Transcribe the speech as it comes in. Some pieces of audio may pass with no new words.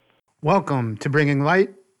Welcome to Bringing Light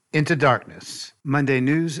into Darkness, Monday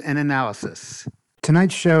News and Analysis.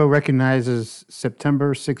 Tonight's show recognizes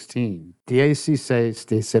September 16, 16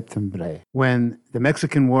 de Septiembre, when the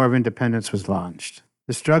Mexican War of Independence was launched.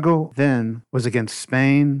 The struggle then was against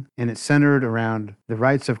Spain, and it centered around the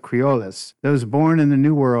rights of Criollos, those born in the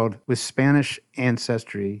New World with Spanish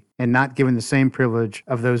ancestry and not given the same privilege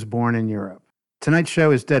of those born in Europe. Tonight's show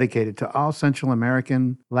is dedicated to all Central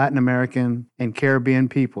American, Latin American, and Caribbean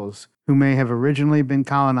peoples who may have originally been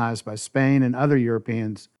colonized by Spain and other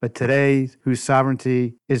Europeans, but today whose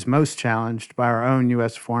sovereignty is most challenged by our own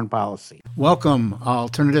U.S. foreign policy. Welcome,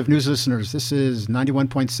 alternative news listeners. This is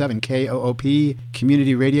 91.7 KOOP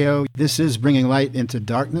Community Radio. This is Bringing Light into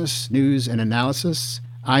Darkness, News and Analysis.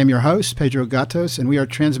 I am your host, Pedro Gatos, and we are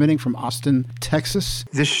transmitting from Austin, Texas.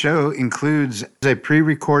 This show includes a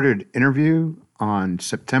pre-recorded interview on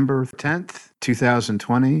September 10th,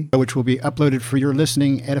 2020, which will be uploaded for your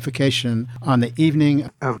listening edification on the evening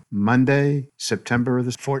of Monday, September the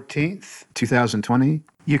 14th, 2020.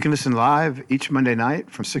 You can listen live each Monday night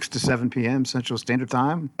from 6 to 7 p.m. Central Standard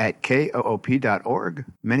Time at koop.org.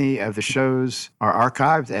 Many of the shows are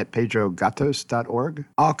archived at pedrogatos.org.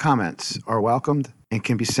 All comments are welcomed and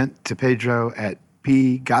can be sent to Pedro at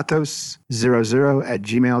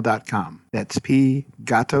pgatos00@gmail.com. That's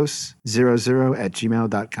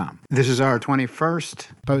pgatos00@gmail.com. This is our 21st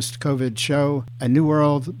post-COVID show, a new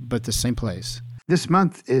world, but the same place. This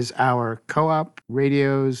month is our Co-op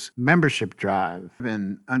Radio's membership drive.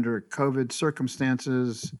 And under COVID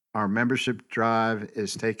circumstances, our membership drive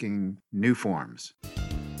is taking new forms.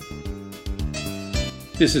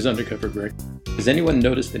 This is Undercover Greg. Has anyone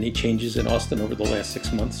noticed any changes in Austin over the last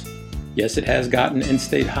 6 months? Yes, it has gotten and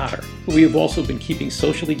stayed hotter, but we have also been keeping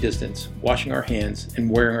socially distanced, washing our hands, and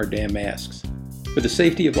wearing our damn masks. For the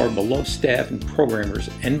safety of our beloved staff and programmers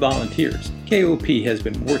and volunteers, KOP has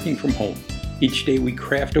been working from home. Each day we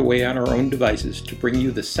craft away on our own devices to bring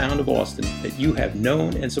you the sound of Austin that you have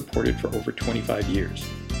known and supported for over 25 years.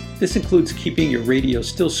 This includes keeping your radio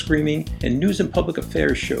still screaming and news and public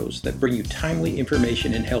affairs shows that bring you timely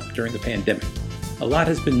information and help during the pandemic. A lot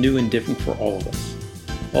has been new and different for all of us.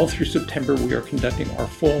 All through September, we are conducting our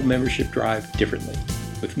fall membership drive differently,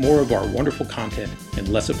 with more of our wonderful content and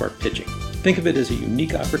less of our pitching. Think of it as a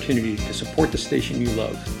unique opportunity to support the station you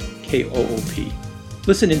love, KOOP.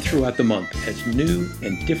 Listen in throughout the month as new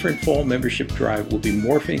and different fall membership drive will be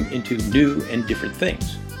morphing into new and different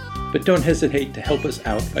things. But don't hesitate to help us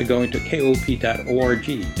out by going to koop.org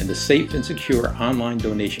and the safe and secure online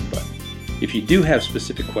donation button. If you do have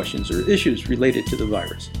specific questions or issues related to the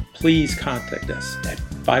virus, please contact us at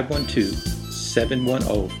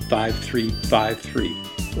 512-710-5353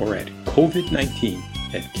 or at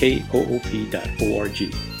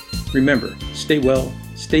covid19@koop.org. Remember, stay well,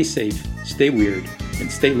 stay safe, stay weird, and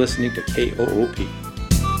stay listening to KOOP.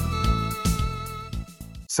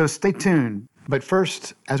 So stay tuned. But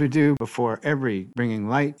first, as we do before every Bringing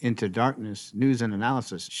Light into Darkness news and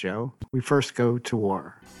analysis show, we first go to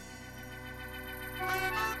war.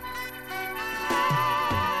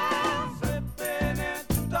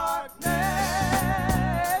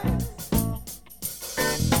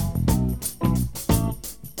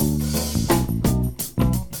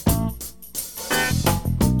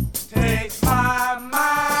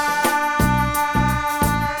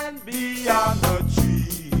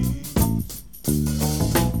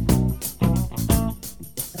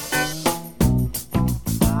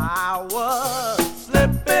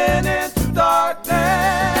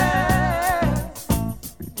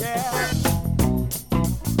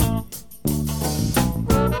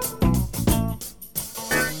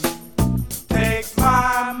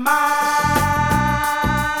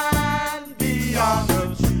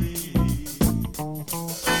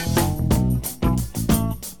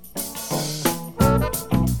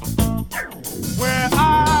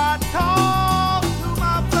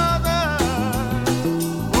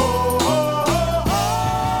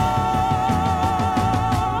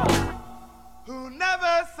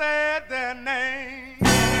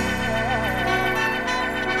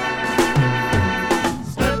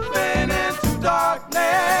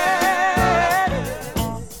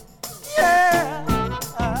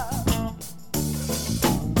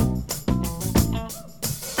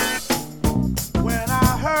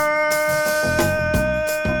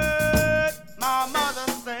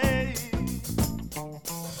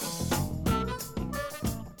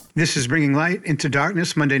 This is Bringing Light into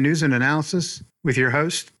Darkness, Monday News and Analysis, with your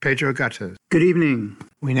host, Pedro Gatos. Good evening.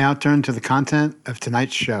 We now turn to the content of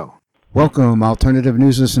tonight's show. Welcome, alternative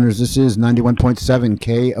news listeners. This is 91.7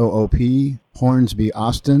 KOOP, Hornsby,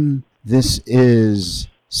 Austin. This is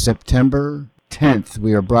September 10th.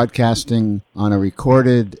 We are broadcasting on a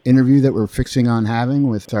recorded interview that we're fixing on having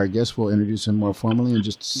with our guest. We'll introduce him more formally in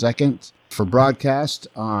just a second. For broadcast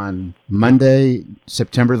on Monday,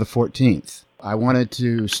 September the 14th. I wanted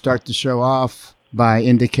to start the show off by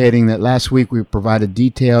indicating that last week we provided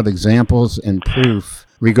detailed examples and proof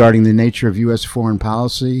regarding the nature of U.S. foreign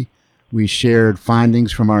policy. We shared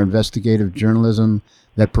findings from our investigative journalism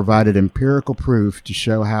that provided empirical proof to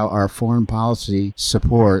show how our foreign policy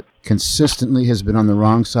support consistently has been on the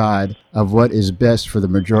wrong side of what is best for the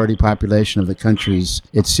majority population of the countries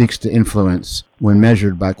it seeks to influence when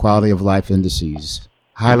measured by quality of life indices.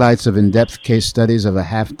 Highlights of in-depth case studies of a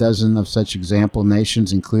half dozen of such example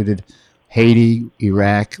nations included Haiti,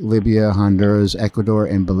 Iraq, Libya, Honduras, Ecuador,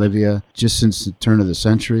 and Bolivia just since the turn of the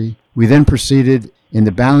century. We then proceeded in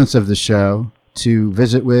the balance of the show to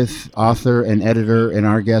visit with author and editor and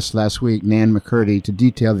our guest last week, Nan McCurdy, to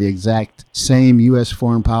detail the exact same U.S.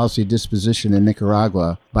 foreign policy disposition in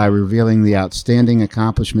Nicaragua by revealing the outstanding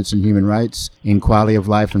accomplishments in human rights and quality of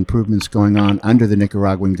life improvements going on under the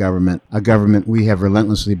Nicaraguan government, a government we have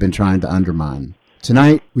relentlessly been trying to undermine.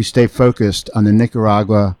 Tonight, we stay focused on the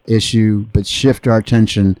Nicaragua issue, but shift our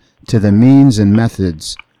attention to the means and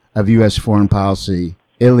methods of U.S. foreign policy,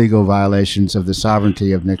 illegal violations of the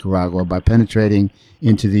sovereignty of Nicaragua by penetrating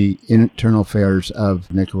into the internal affairs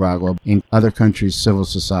of Nicaragua and other countries' civil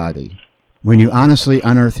society. When you honestly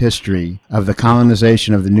unearth history of the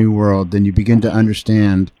colonization of the New World, then you begin to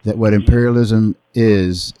understand that what imperialism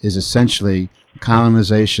is essentially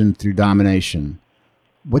colonization through domination.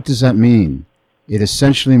 What does that mean? It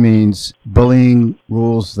essentially means bullying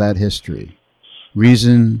rules that history.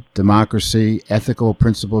 Reason, democracy, ethical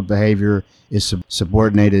principled behavior is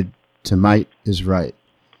subordinated to might is right.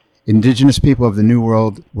 Indigenous people of the New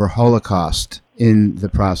World were holocaust in the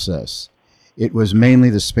process. It was mainly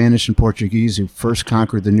the Spanish and Portuguese who first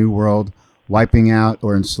conquered the New World, wiping out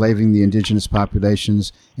or enslaving the indigenous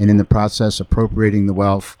populations and in the process appropriating the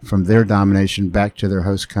wealth from their domination back to their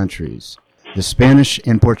host countries. The Spanish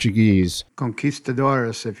and Portuguese,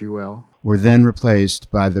 conquistadores, if you will, were then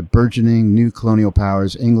replaced by the burgeoning new colonial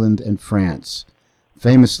powers England and France.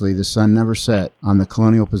 Famously, the sun never set on the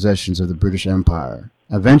colonial possessions of the British Empire.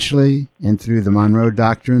 Eventually, and through the Monroe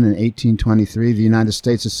Doctrine in 1823, the United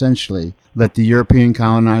States essentially let the European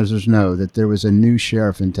colonizers know that there was a new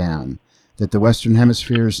sheriff in town, that the Western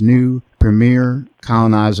Hemisphere's new premier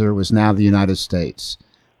colonizer was now the United States.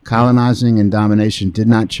 Colonizing and domination did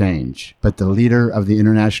not change, but the leader of the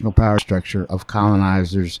international power structure of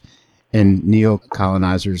colonizers and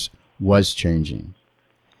neo-colonizers was changing.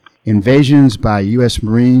 Invasions by U.S.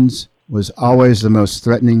 Marines was always the most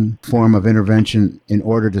threatening form of intervention in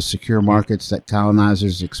order to secure markets that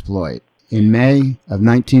colonizers exploit. In May of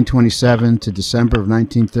 1927 to December of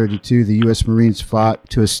 1932, the U.S. Marines fought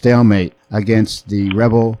to a stalemate against the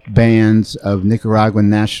rebel bands of Nicaraguan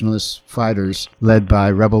nationalist fighters led by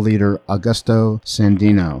rebel leader Augusto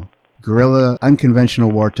Sandino. Guerrilla,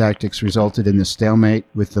 unconventional war tactics resulted in the stalemate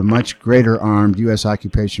with the much greater armed U.S.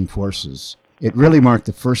 occupation forces. It really marked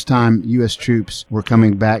the first time U.S. troops were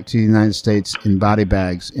coming back to the United States in body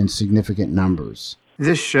bags in significant numbers.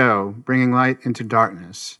 This show, Bringing Light into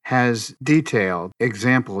Darkness, has detailed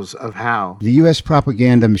examples of how the U.S.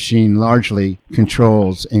 propaganda machine largely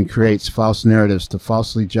controls and creates false narratives to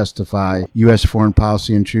falsely justify U.S. foreign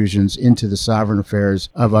policy intrusions into the sovereign affairs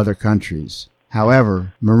of other countries.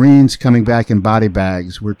 However, Marines coming back in body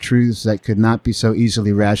bags were truths that could not be so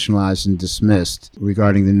easily rationalized and dismissed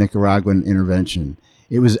regarding the Nicaraguan intervention.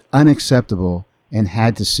 It was unacceptable and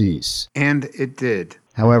had to cease. And it did.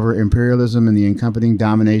 However, imperialism and the accompanying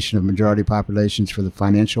domination of majority populations for the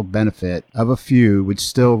financial benefit of a few would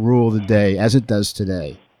still rule the day as it does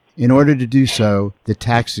today. In order to do so, the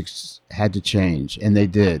tactics had to change, and they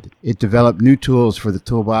did. It developed new tools for the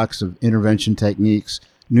toolbox of intervention techniques.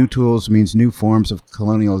 New tools means new forms of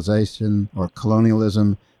colonialization or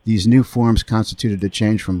colonialism. These new forms constituted a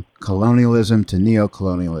change from colonialism to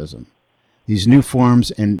neocolonialism. These new forms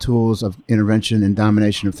and tools of intervention and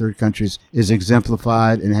domination of third countries is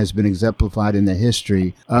exemplified and has been exemplified in the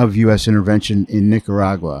history of U.S. intervention in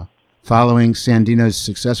Nicaragua. Following Sandino's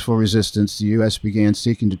successful resistance, the U.S. began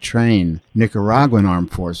seeking to train Nicaraguan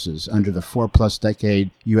armed forces under the 4+ decade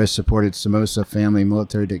U.S.-supported Somoza family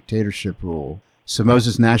military dictatorship rule.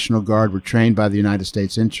 Somoza's National Guard were trained by the United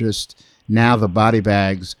States interest. Now the body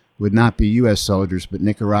bags would not be U.S. soldiers, but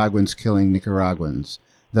Nicaraguans killing Nicaraguans,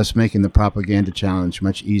 thus making the propaganda challenge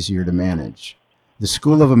much easier to manage. The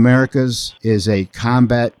School of Americas is a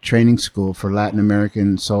combat training school for Latin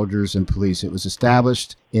American soldiers and police. It was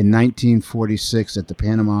established in 1946 at the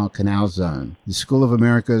Panama Canal Zone. The School of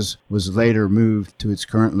Americas was later moved to its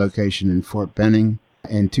current location in Fort Benning.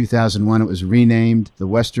 In 2001, it was renamed the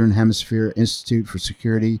Western Hemisphere Institute for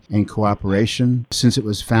Security and Cooperation. Since it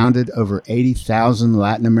was founded, over 80,000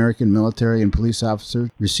 Latin American military and police officers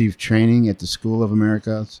received training at the School of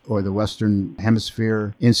Americas or the Western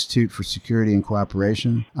Hemisphere Institute for Security and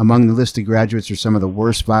Cooperation. Among the listed graduates are some of the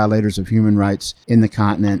worst violators of human rights in the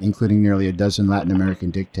continent, including nearly a dozen Latin American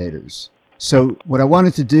dictators. So what I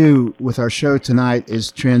wanted to do with our show tonight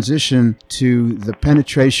is transition to the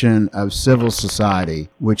penetration of civil society,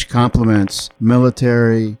 which complements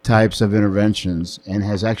military types of interventions and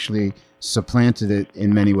has actually supplanted it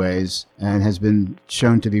in many ways and has been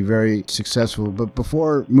shown to be very successful. But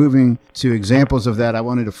before moving to examples of that, I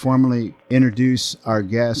wanted to formally introduce our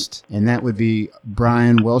guest, and that would be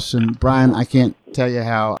Brian Wilson. Brian, I can't tell you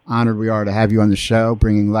how honored we are to have you on the show,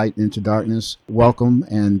 bringing light into darkness. Welcome,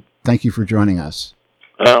 and thank you for joining us.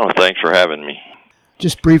 Oh, thanks for having me.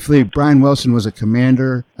 Just briefly, Brian Wilson was a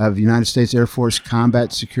commander of the United States Air Force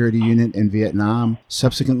Combat Security Unit in Vietnam.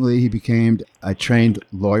 Subsequently, he became a trained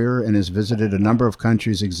lawyer and has visited a number of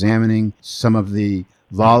countries examining some of the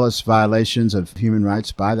lawless violations of human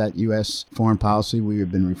rights by that U.S. foreign policy we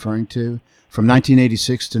have been referring to. From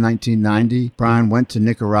 1986 to 1990, Brian went to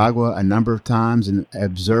Nicaragua a number of times and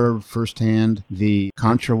observed firsthand the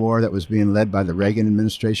Contra War that was being led by the Reagan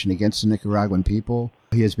administration against the Nicaraguan people.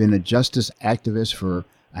 He has been a justice activist for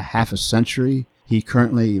a half a century. He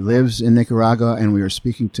currently lives in Nicaragua, and we are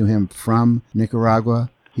speaking to him from Nicaragua.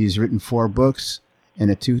 He's written 4 books,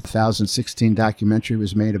 and a 2016 documentary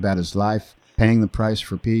was made about his life, Paying the Price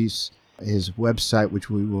for Peace. His website,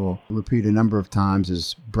 which we will repeat a number of times,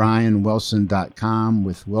 is brianwilson.com,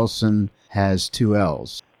 with Wilson has 2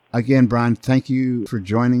 L's. Again, Brian, thank you for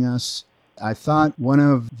joining us. I thought one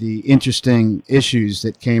of the interesting issues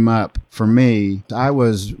that came up for me, I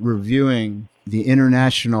was reviewing the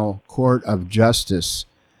International Court of Justice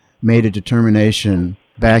made a determination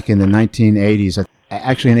back in the 1980s.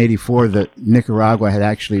 Actually, in 84, that Nicaragua had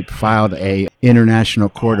actually filed a International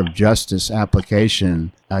Court of Justice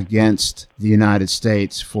application against the United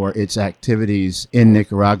States for its activities in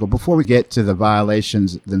Nicaragua. Before we get to the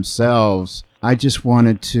violations themselves, I just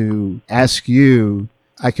wanted to ask you,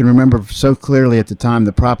 I can remember so clearly at the time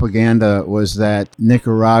the propaganda was that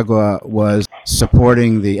Nicaragua was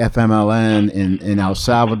supporting the FMLN in El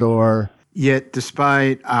Salvador. Yet,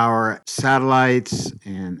 despite our satellites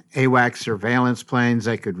and AWACS surveillance planes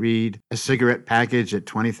that could read a cigarette package at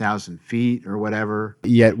 20,000 feet or whatever,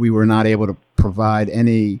 yet we were not able to provide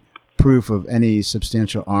any proof of any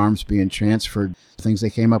substantial arms being transferred. Things, they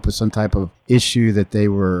came up with some type of issue that they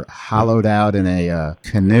were hollowed out in a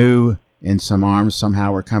canoe, and some arms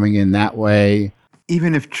somehow were coming in that way.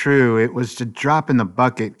 Even if true, it was a drop in the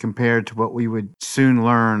bucket compared to what we would soon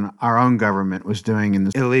learn our own government was doing in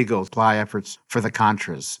the illegal supply efforts for the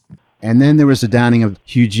Contras. And then there was the downing of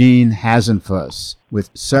Eugene Hasenfuss with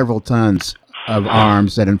several tons of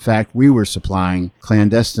arms that, in fact, we were supplying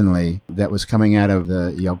clandestinely, that was coming out of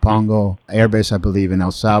the Yaupango Air Base, I believe, in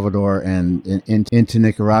El Salvador and into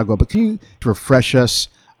Nicaragua. But can you refresh us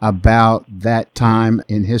about that time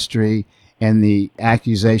in history and the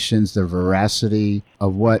accusations, the veracity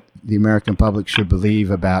of what the American public should believe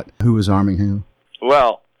about who was arming who?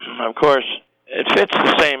 Well, of course, it fits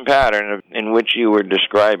the same pattern in which you were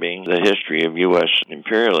describing the history of U.S.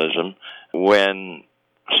 imperialism. When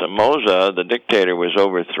Somoza, the dictator, was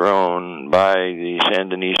overthrown by the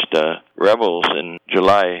Sandinista rebels in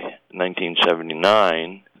July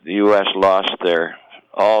 1979, the U.S. lost their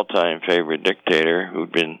all-time favorite dictator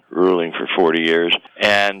who'd been ruling for 40 years.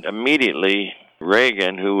 And immediately,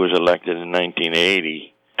 Reagan, who was elected in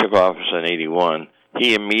 1980, took office in 81.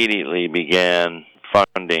 He immediately began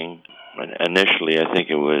funding, initially I think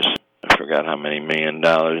it was, I forgot how many $1 million,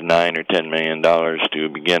 $9 or $10 million, to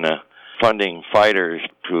begin funding fighters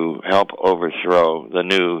to help overthrow the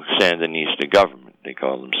new Sandinista government. They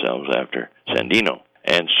called themselves after Sandino.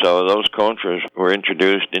 And so those Contras were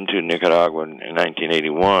introduced into Nicaragua in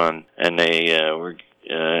 1981, and they were,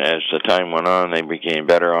 as the time went on, they became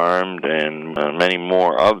better armed, and many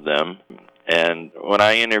more of them. And when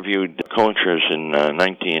I interviewed Contras in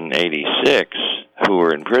 1986, who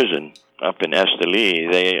were in prison up in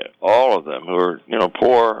Esteli, all of them, who were,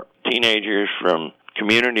 poor teenagers from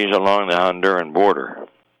communities along the Honduran border.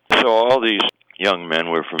 So all these young men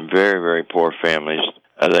were from very, very poor families.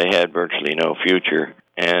 They had virtually no future,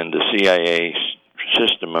 and the CIA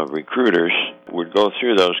system of recruiters would go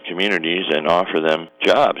through those communities and offer them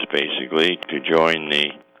jobs, basically, to join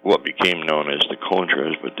what became known as the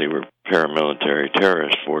Contras, but they were paramilitary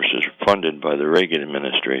terrorist forces funded by the Reagan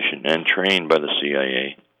administration and trained by the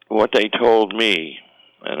CIA. What they told me,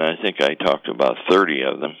 and I think I talked to about 30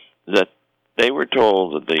 of them, that they were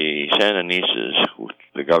told that the Sandinistas,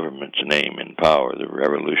 the government's name in power, the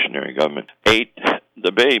revolutionary government, ate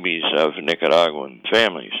the babies of Nicaraguan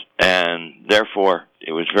families, and therefore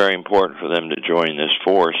it was very important for them to join this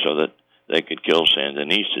force so that they could kill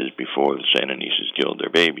Sandinistas before the Sandinistas killed their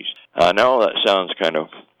babies. I know that sounds kind of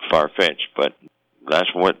far-fetched, but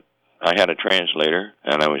that's what I had a translator,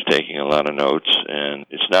 and I was taking a lot of notes, and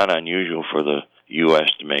it's not unusual for the U.S.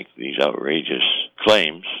 to make these outrageous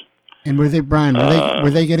claims. And were they, Brian, were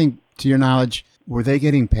they getting, to your knowledge, were they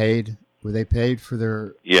getting paid? Were they paid for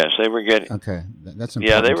their... Yes, they were getting... Okay, that's important.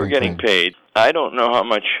 Yeah, they were getting paid. I don't know how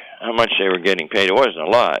much they were getting paid. It wasn't a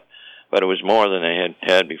lot, but it was more than they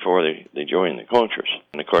had before they joined the Contras.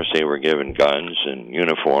 And, of course, they were given guns and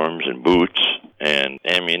uniforms and boots and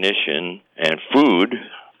ammunition and food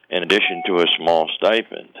in addition to a small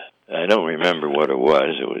stipend. I don't remember what it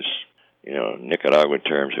was. It was, in Nicaraguan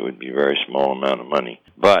terms, it would be a very small amount of money.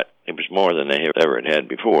 But it was more than they ever had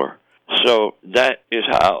before. So that is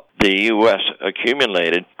how the U.S.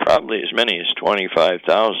 accumulated probably as many as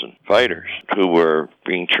 25,000 fighters who were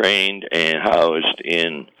being trained and housed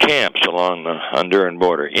in camps along the Honduran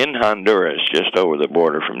border. In Honduras, just over the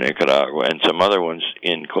border from Nicaragua, and some other ones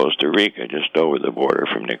in Costa Rica, just over the border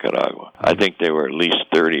from Nicaragua. I think there were at least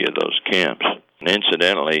 30 of those camps. And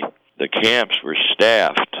incidentally, the camps were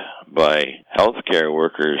staffed by healthcare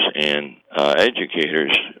workers and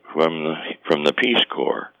educators from the Peace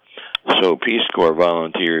Corps. So Peace Corps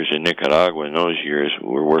volunteers in Nicaragua in those years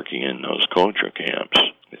were working in those Contra camps.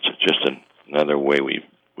 It's just another way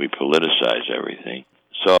we politicize everything.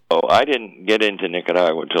 So I didn't get into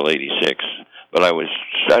Nicaragua until 86, but I was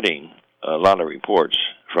studying a lot of reports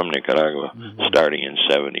from Nicaragua starting in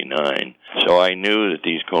 79. So I knew that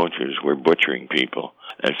these Contras were butchering people.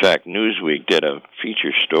 In fact, Newsweek did a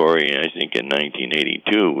feature story, I think in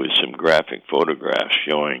 1982, with some graphic photographs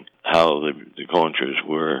showing how the Contras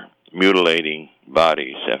were mutilating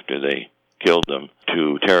bodies after they killed them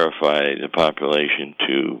to terrify the population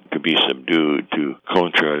to be subdued to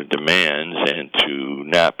Contra demands and to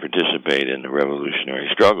not participate in the revolutionary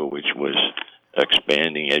struggle, which was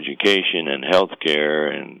expanding education and health care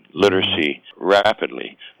and literacy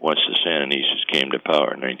rapidly once the Sandinistas came to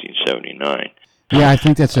power in 1979. Yeah, I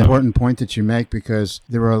think that's an important point that you make, because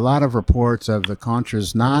there were a lot of reports of the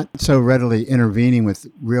Contras not so readily intervening with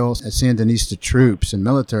real Sandinista troops and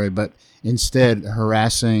military, but instead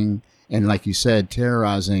harassing and, like you said,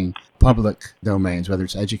 terrorizing public domains, whether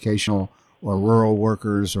it's educational or rural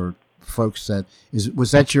workers or folks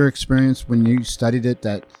was that your experience when you studied it?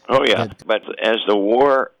 Oh, yeah. But as the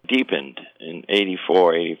war deepened in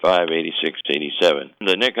 84, 85, 86, 87,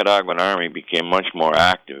 the Nicaraguan army became much more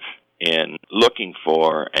active in looking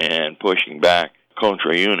for and pushing back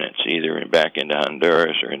Contra units, either back into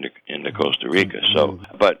Honduras or into Costa Rica. So,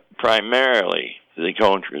 but primarily the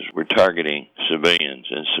Contras were targeting civilians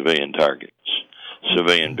and civilian targets,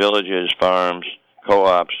 civilian villages, farms,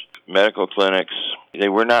 co-ops, medical clinics. They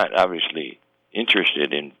were not obviously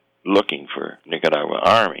interested in looking for Nicaraguan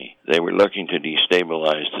army. They were looking to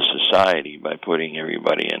destabilize the society by putting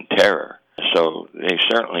everybody in terror. So they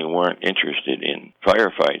certainly weren't interested in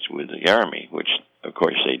firefights with the army, which, of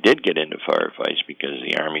course, they did get into firefights because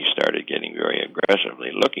the army started getting very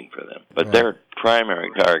aggressively looking for them. But their primary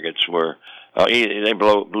targets were, they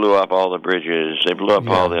blew up all the bridges, they blew up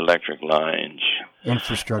all the electric lines.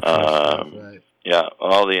 Infrastructure. Yeah,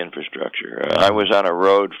 all the infrastructure. I was on a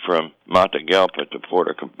road from Matagalpa to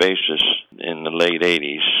Puerto Cabezas in the late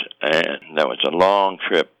 80s, and that was a long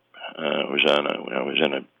trip. I was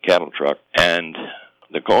in a cattle truck, and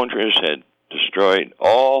the Contras had destroyed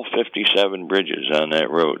all 57 bridges on that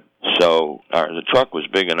road. So the truck was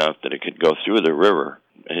big enough that it could go through the river.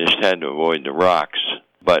 It just had to avoid the rocks.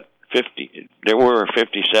 But there were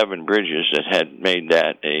 57 bridges that had made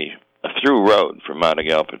that a through road from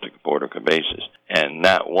Matagalpa to Puerto Cabezas, and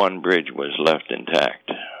not one bridge was left intact.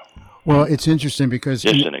 Well, it's interesting because...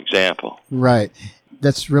 Just an example. Right.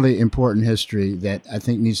 That's really important history that I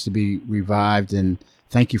think needs to be revived, and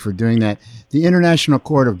thank you for doing that. The International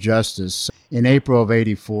Court of Justice, in April of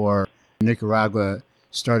 84, Nicaragua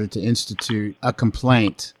started to institute a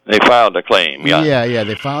complaint. They filed a claim, yeah. Yeah,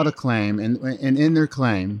 they filed a claim, and in their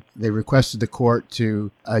claim, they requested the court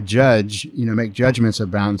to judge, make judgments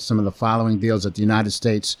about some of the following deals that the United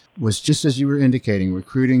States was, just as you were indicating,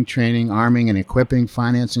 recruiting, training, arming, and equipping,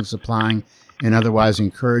 financing, supplying, and otherwise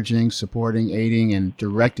encouraging, supporting, aiding, and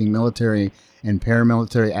directing military and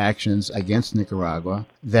paramilitary actions against Nicaragua,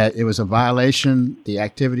 that it was a violation, the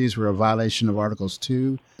activities were a violation of Articles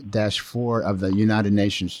 2-4 of the United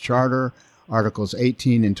Nations Charter, Articles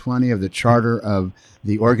 18 and 20 of the Charter of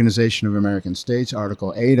the Organization of American States,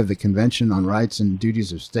 Article 8 of the Convention on Rights and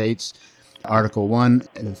Duties of States, Article 1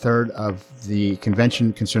 and 3 of the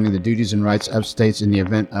Convention concerning the duties and rights of states in the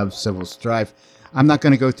event of civil strife. I'm not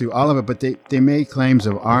going to go through all of it, but they made claims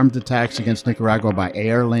of armed attacks against Nicaragua by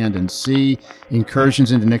air, land, and sea,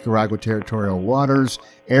 incursions into Nicaragua territorial waters,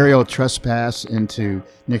 aerial trespass into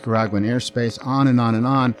Nicaraguan airspace, on and on and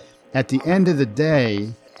on. At the end of the day,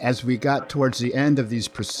 as we got towards the end of these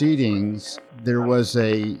proceedings, there was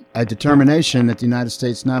a determination that the United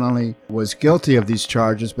States not only was guilty of these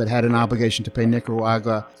charges, but had an obligation to pay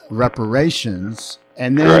Nicaragua reparations.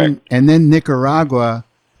 And then Nicaragua,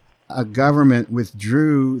 a government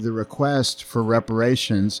withdrew the request for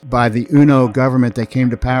reparations by the UNO government that came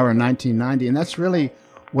to power in 1990. And that's really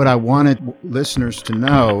what I wanted listeners to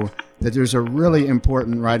know, that there's a really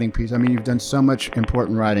important writing piece. I mean, you've done so much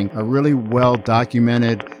important writing, a really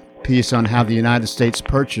well-documented piece on how the United States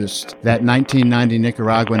purchased that 1990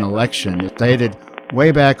 Nicaraguan election. It's dated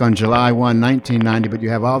way back on July 1, 1990, but you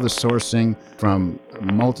have all the sourcing from a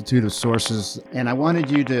multitude of sources. And I wanted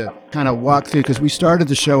you to kind of walk through, because we started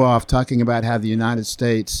the show off talking about how the United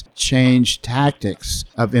States changed tactics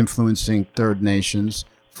of influencing third nations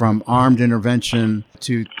from armed intervention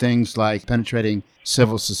to things like penetrating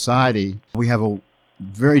civil society. We have a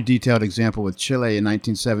very detailed example with Chile in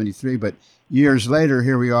 1973, but years later,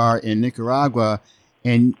 here we are in Nicaragua,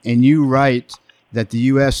 and you write that the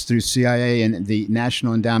U.S., through CIA and the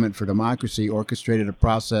National Endowment for Democracy, orchestrated a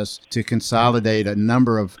process to consolidate a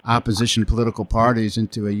number of opposition political parties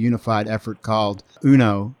into a unified effort called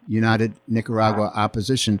UNO, United Nicaragua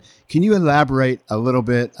Opposition. Can you elaborate a little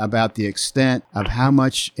bit about the extent of how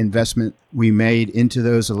much investment we made into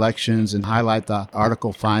those elections and highlight the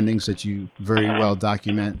article findings that you very well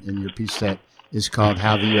document in your piece that is called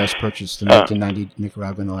How the U.S. Purchased the 1990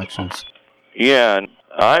 Nicaraguan Elections? Yeah,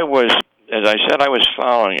 as I said, I was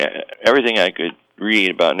following everything I could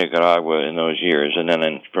read about Nicaragua in those years, and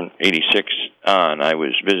then from 86 on, I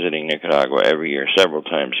was visiting Nicaragua every year, several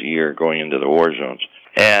times a year, going into the war zones.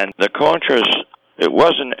 And the Contras, it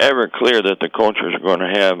wasn't ever clear that the Contras were going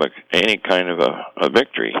to have any kind of a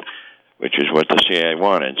victory, which is what the CIA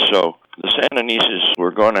wanted. So the Sandinistas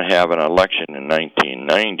were going to have an election in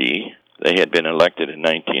 1990. They had been elected in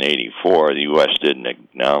 1984. The U.S. didn't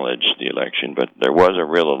acknowledge the election, but there was a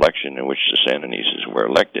real election in which the Sandinistas were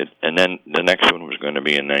elected. And then the next one was going to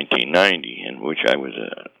be in 1990, in which I was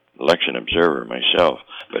an election observer myself.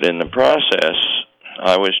 But in the process,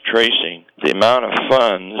 I was tracing the amount of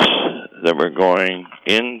funds that were going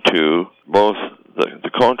into both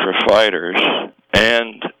the Contra fighters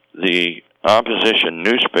and the opposition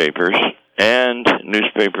newspapers and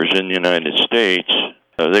newspapers in the United States.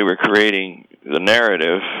 They were creating the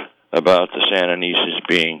narrative about the Sandinistas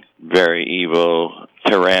being very evil,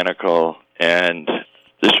 tyrannical, and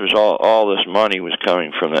this was all this money was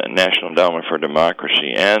coming from the National Endowment for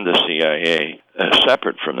Democracy and the CIA,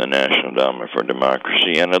 separate from the National Endowment for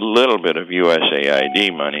Democracy, and a little bit of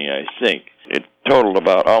USAID money, I think. It totaled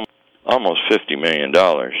about almost $50 million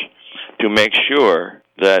to make sure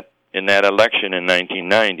that in that election in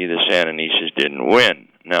 1990, the Sandinistas didn't win.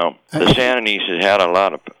 Now, the Sandinistas had a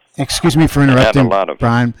lot of... Excuse me for interrupting,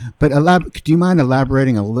 Brian, but do you mind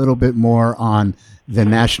elaborating a little bit more on the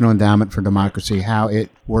National Endowment for Democracy, how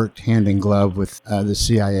it worked hand in glove with the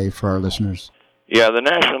CIA for our listeners? Yeah, the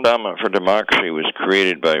National Endowment for Democracy was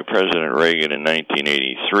created by President Reagan in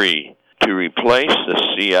 1983 to replace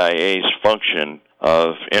the CIA's function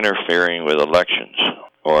of interfering with elections,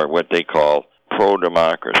 or what they call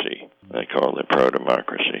pro-democracy. They call it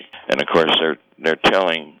pro-democracy. And, of course, they're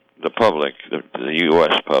telling the public, the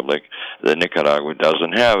U.S. public, that Nicaragua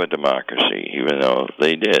doesn't have a democracy, even though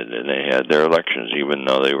they did. And they had their elections, even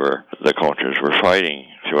though the Contras were fighting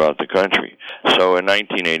throughout the country. So in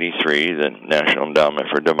 1983, the National Endowment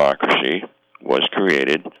for Democracy was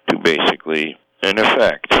created to basically, in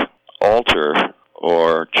effect, alter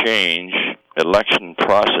or change election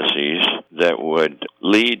processes that would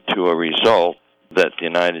lead to a result that the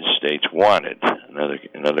United States wanted.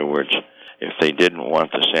 In other words, if they didn't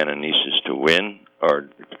want the Sandinistas to win, or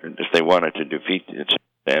if they wanted to defeat the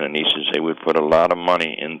Sandinistas, they would put a lot of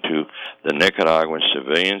money into the Nicaraguan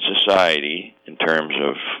civilian society in terms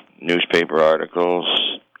of newspaper articles,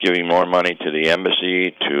 giving more money to the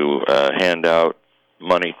embassy, to hand out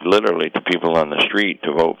money literally to people on the street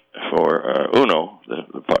to vote for UNO,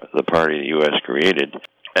 the party the U.S. created.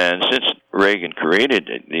 And since Reagan created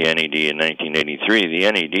the NED in 1983,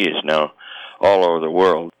 the NED is now all over the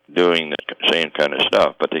world doing the same kind of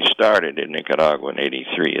stuff. But they started in Nicaragua in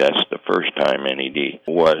 83. That's the first time NED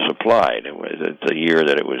was applied. It was the year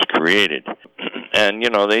that it was created. And,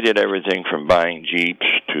 they did everything from buying Jeeps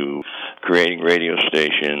to creating radio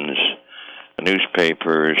stations,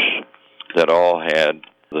 newspapers that all had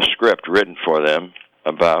the script written for them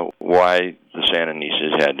about why the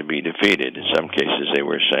Sandinistas had to be defeated. In some cases, they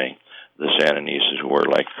were saying the Sandinistas were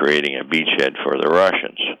like creating a beachhead for the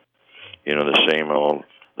Russians.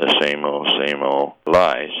 The same old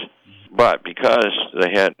lies. But because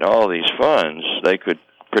they had all these funds, they could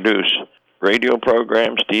produce radio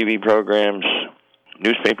programs, TV programs,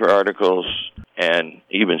 newspaper articles, and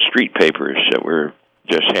even street papers that were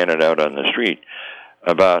just handed out on the street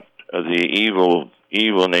about the evil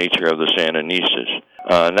nature of the Sandinistas.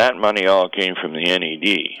 And that money all came from the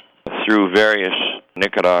NED through various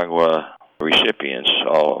Nicaragua recipients,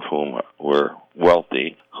 all of whom were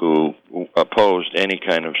wealthy, who opposed any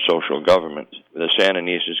kind of social government. The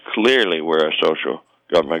Sandinistas clearly were a social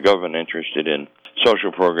government interested in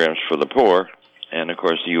social programs for the poor, and of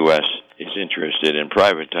course the U.S. is interested in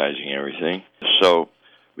privatizing everything. So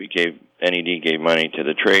NED gave money to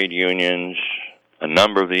the trade unions, a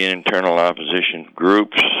number of the internal opposition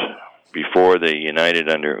groups before they united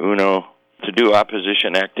under UNO, to do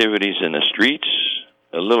opposition activities in the streets,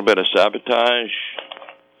 a little bit of sabotage,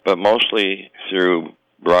 but mostly through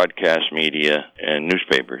broadcast media and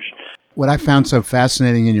newspapers. What I found so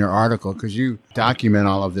fascinating in your article, because you document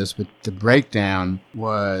all of this, but the breakdown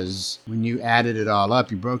was when you added it all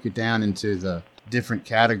up, you broke it down into the different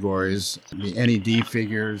categories, the NED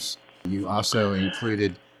figures. You also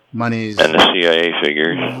included monies. And the CIA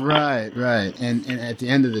figures. Right. And at the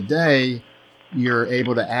end of the day, you're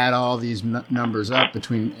able to add all these numbers up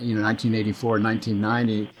between 1984 and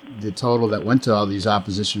 1990, the total that went to all these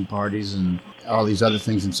opposition parties and all these other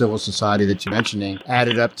things in civil society that you're mentioning,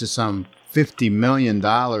 added up to some $50 million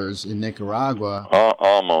in Nicaragua.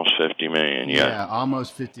 Almost $50 million, yeah. Yeah,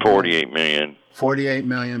 almost 50 $48 million. 48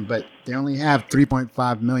 million, but they only have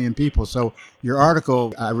 3.5 million people. So your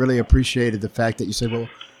article, I really appreciated the fact that you said, well,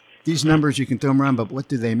 these numbers you can throw them around, but what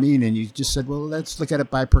do they mean? And you just said, well, let's look at it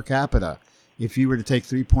by per capita. If you were to take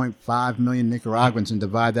 3.5 million Nicaraguans and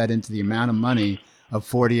divide that into the amount of money of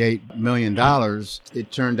 $48 million,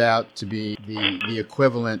 it turned out to be the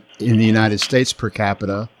equivalent in the United States per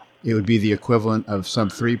capita. It would be the equivalent of some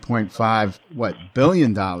 $3.5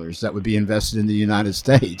 billion that would be invested in the United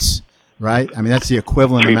States, right? I mean, that's the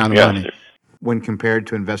equivalent amount of money when compared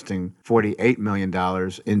to investing $48 million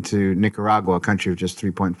into Nicaragua, a country of just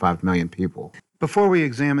 3.5 million people. Before we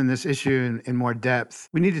examine this issue in more depth,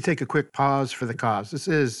 we need to take a quick pause for the cause. This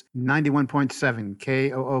is 91.7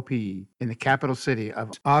 KOOP in the capital city of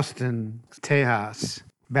Austin, Tejas.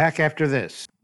 Back after this.